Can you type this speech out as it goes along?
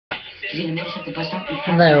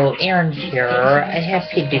Hello, Aaron here. I have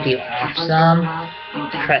PDD autism,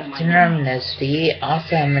 Tourette syndrome, ethnicity.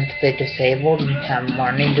 Also, I'm mentally disabled and have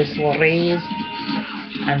learning disabilities.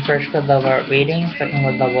 I'm first grade level at reading, second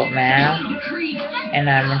grade level at math, and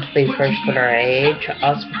I'm mentally first grade at age.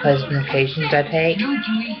 Also, because of medications I take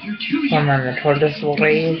for my mental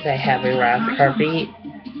disabilities, I have a rapid heartbeat,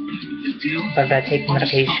 but I take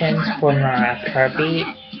medications for my rapid heartbeat.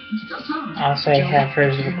 Also, I have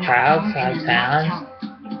fears of crowds, loud sounds,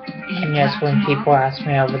 and yes, when people ask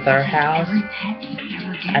me over their house,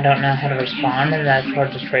 I don't know how to respond, and that's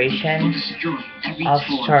frustration. Also,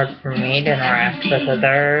 it's hard for me to interact with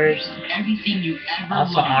others.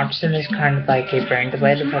 Also, autism is kind of like a brain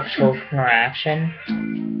delay that affects social interaction,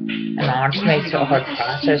 and autism makes it hard to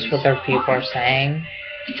process what other people are saying.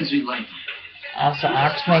 Also,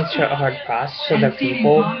 autism makes it hard to process other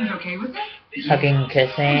people hugging and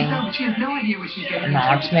kissing, and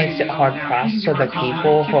autism makes it hard to process other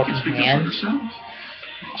people holding hands.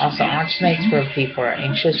 Also, autism makes where people are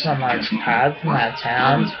anxious when large crowds and loud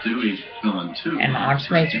sounds, and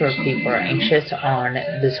autism makes where people are anxious on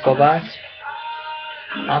the school bus.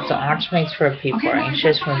 Also, autism makes where people are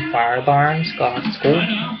anxious when fire alarms go off school,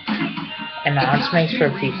 and autism makes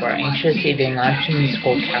where people are anxious eating lunch in the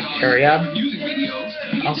school cafeteria.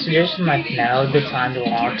 Also, just to let you know, the signs of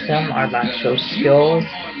autism are lack of social skills,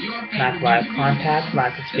 lack of eye contact,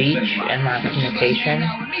 lack of speech, and lack of communication.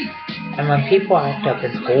 And when people act up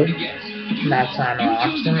in school, that's a sign of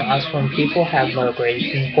autism. Also, when people have low grades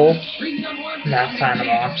in school, that's a sign of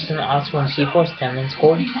autism. Also, when people stem in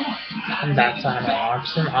school, that's a sign of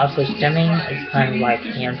autism. Also, stimming is kind of like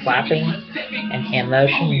hand flapping, and hand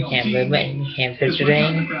motion, and hand movement, and hand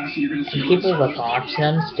fidgeting. And people with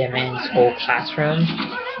autism stem in school classrooms,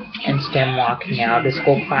 and stem walking out of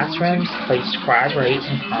school classrooms. Please subscribe, rate,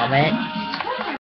 and comment.